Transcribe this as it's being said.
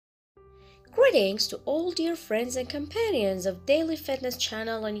Greetings to all dear friends and companions of Daily Fitness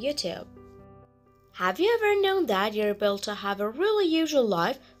channel on YouTube. Have you ever known that you're able to have a really usual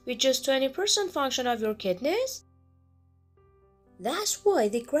life with just 20% function of your kidneys? That's why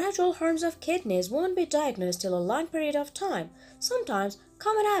the gradual harms of kidneys won't be diagnosed till a long period of time. Sometimes,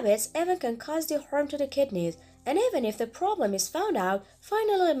 common habits even can cause the harm to the kidneys, and even if the problem is found out,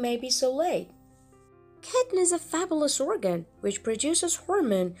 finally it may be so late. Kidney is a fabulous organ which produces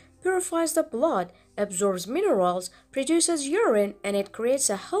hormone, purifies the blood, absorbs minerals, produces urine, and it creates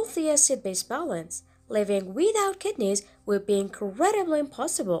a healthy acid-base balance. Living without kidneys would be incredibly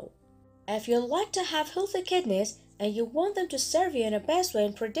impossible. If you'd like to have healthy kidneys and you want them to serve you in the best way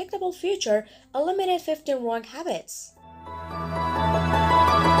in predictable future, eliminate 15 wrong habits.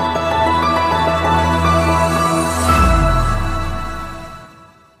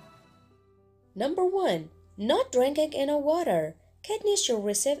 Number 1. Not drinking enough water. Kidneys should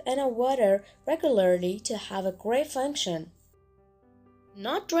receive enough water regularly to have a great function.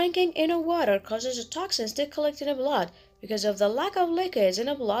 Not drinking enough water causes the toxins to collect in the blood because of the lack of liquids in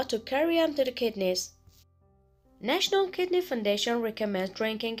the blood to carry them to the kidneys. National Kidney Foundation recommends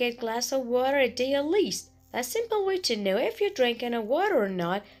drinking 8 glasses of water a day at least. A simple way to know if you're drinking enough water or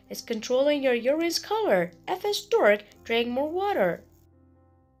not is controlling your urine's color. If it's dark, drink more water.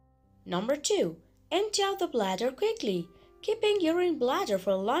 Number 2. Empty out the bladder quickly. Keeping urine bladder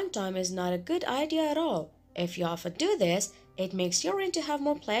for a long time is not a good idea at all. If you often do this, it makes urine to have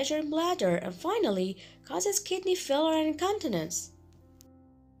more pleasure in bladder and finally causes kidney failure and incontinence.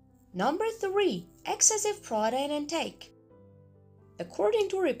 Number 3. Excessive protein intake. According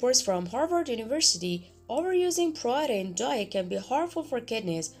to reports from Harvard University, overusing protein diet can be harmful for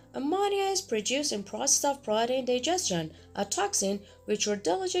kidneys. Ammonia is produced in process of protein digestion, a toxin which your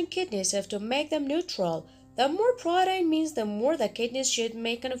diligent kidneys have to make them neutral. The more protein means the more the kidneys should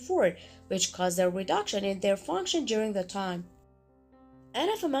make an effort, which causes a reduction in their function during the time.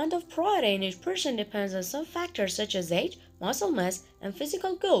 Enough amount of protein in each person depends on some factors such as age, muscle mass, and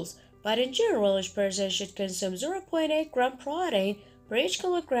physical goals, but in general each person should consume 0.8 gram protein per each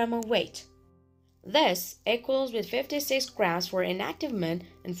kilogram of weight. This equals with 56 grams for inactive men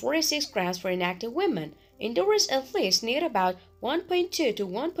and 46 grams for inactive women. Indoors athletes need about 1.2 to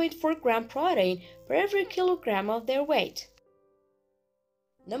 1.4 gram protein per every kilogram of their weight.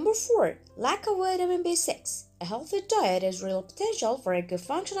 Number 4. Lack of vitamin B6. A healthy diet has real potential for a good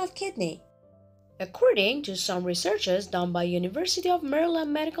function of kidney. According to some researches done by University of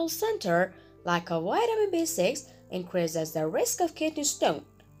Maryland Medical Center, lack of vitamin B6 increases the risk of kidney stone.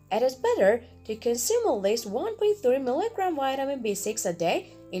 It is better to consume at least 1.3 mg vitamin B6 a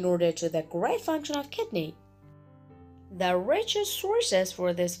day in order to the great function of kidney. The richest sources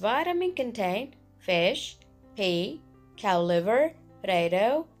for this vitamin contain fish, pea, cow liver,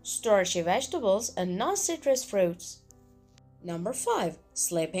 potato, starchy vegetables, and non-citrus fruits. Number 5.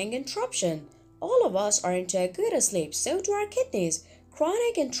 Sleeping interruption. All of us are into a good sleep, so do our kidneys.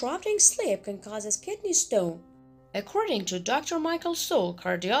 Chronic interrupting sleep can cause kidney stone. According to Dr. Michael Soule,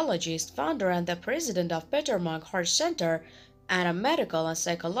 cardiologist, founder and the president of Peter Mac Heart Center, and a medical and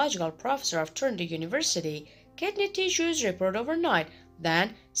psychological professor of Trinity University, kidney tissues report overnight,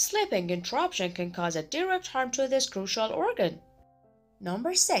 then sleeping interruption can cause a direct harm to this crucial organ.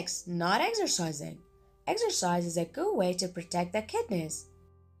 Number 6. Not exercising. Exercise is a good way to protect the kidneys.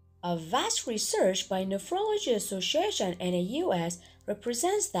 A vast research by Nephrology Association in the US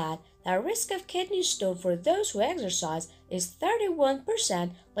represents that the risk of kidney stone for those who exercise is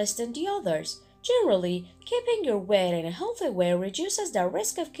 31% less than the others. Generally, keeping your weight in a healthy way reduces the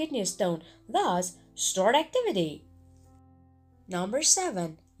risk of kidney stone, thus, start activity. Number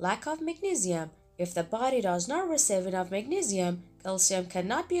 7. Lack of magnesium. If the body does not receive enough magnesium, calcium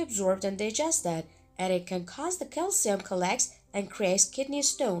cannot be absorbed and digested, and it can cause the calcium collects and creates kidney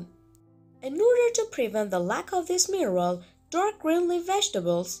stone. In order to prevent the lack of this mineral, dark green leaf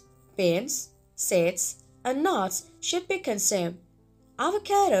vegetables, beans, seeds, and nuts should be consumed.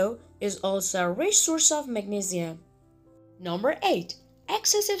 Avocado is also a rich source of magnesium. Number 8.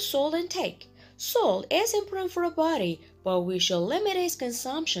 Excessive salt intake. Salt is important for the body, but we should limit its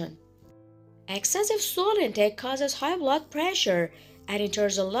consumption. Excessive salt intake causes high blood pressure and it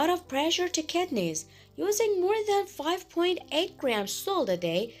turns a lot of pressure to kidneys. Using more than 5.8 grams salt a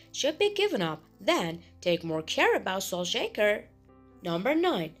day should be given up. Then, take more care about salt shaker. Number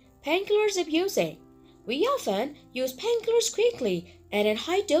 9. Painkillers abusing. We often use painkillers quickly and in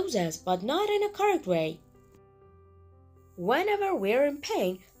high doses, but not in a correct way. Whenever we're in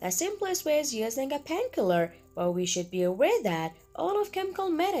pain, the simplest way is using a painkiller, but we should be aware that all of chemical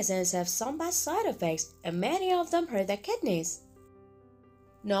medicines have some bad side effects and many of them hurt the kidneys.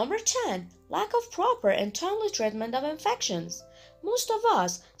 Number 10. Lack of proper and timely treatment of infections. Most of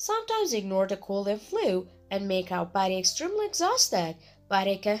us sometimes ignore the cold and flu and make our body extremely exhausted, but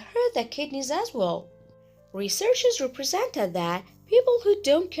it can hurt the kidneys as well. Researchers represented that people who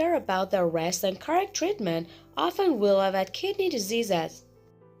don't care about their rest and correct treatment often will have kidney diseases.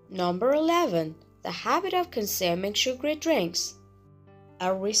 Number 11. The habit of consuming sugary drinks.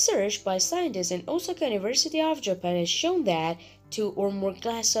 A research by scientists in Osaka University of Japan has shown that 2 or more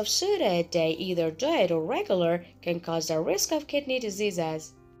glasses of soda a day, either diet or regular, can cause the risk of kidney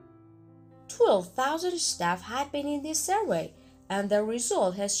diseases. 12,000 staff had been in this survey, and the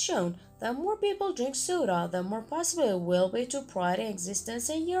result has shown that more people drink soda, the more possible it will be to protein existence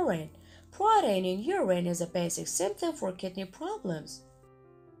in urine. Protein in urine is a basic symptom for kidney problems.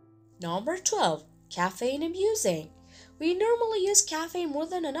 Number 12. Caffeine abusing. We normally use caffeine more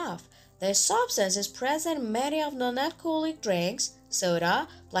than enough. This substance is present in many of non-alcoholic drinks, soda,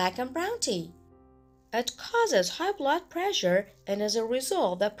 black and brown tea. It causes high blood pressure, and as a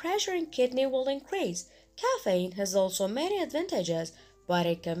result, the pressure in kidney will increase. Caffeine has also many advantages, but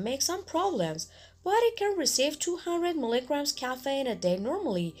it can make some problems. Body can receive 200 milligrams caffeine a day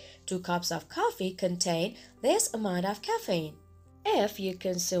normally. 2 cups of coffee contain this amount of caffeine. If you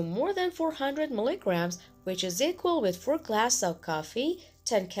consume more than 400 milligrams, which is equal with 4 glasses of coffee,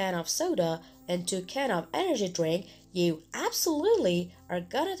 10 cans of soda, and 2 cans of energy drink, you absolutely are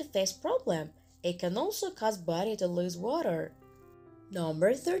gonna face problem. It can also cause body to lose water.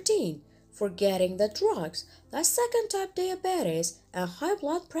 Number 13. Forgetting the drugs. The second type diabetes and high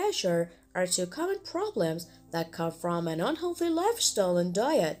blood pressure are 2 common problems that come from an unhealthy lifestyle and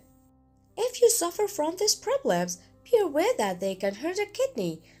diet. If you suffer from these problems, be aware that they can hurt the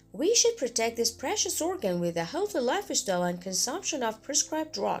kidney. We should protect this precious organ with a healthy lifestyle and consumption of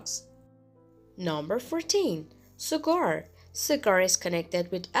prescribed drugs. Number 14. Cigar. Cigar is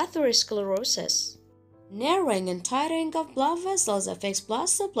connected with atherosclerosis. Narrowing and tightening of blood vessels affects blood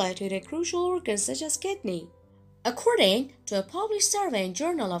supply to the crucial organs such as kidney. According to a published survey in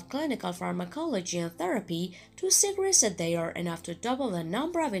Journal of Clinical Pharmacology and Therapy, 2 cigarettes a day are enough to double the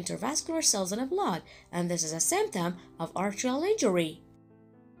number of intravascular cells in the blood, and this is a symptom of arterial injury.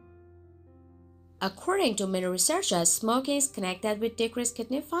 According to many researchers, smoking is connected with decreased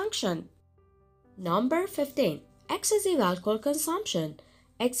kidney function. Number 15. Excessive alcohol consumption.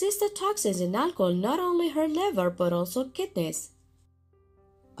 Existing toxins in alcohol not only hurt liver but also kidneys.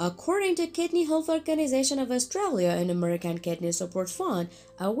 According to Kidney Health Organization of Australia and American Kidney Support Fund,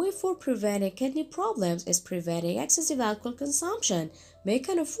 a way for preventing kidney problems is preventing excessive alcohol consumption. Make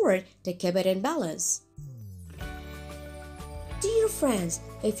an effort to keep it in balance. Dear friends,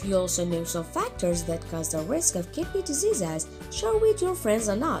 if you also know some factors that cause the risk of kidney diseases, share with your friends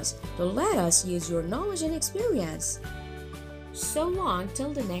and us to let us use your knowledge and experience. So long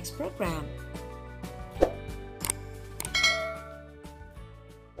till the next program.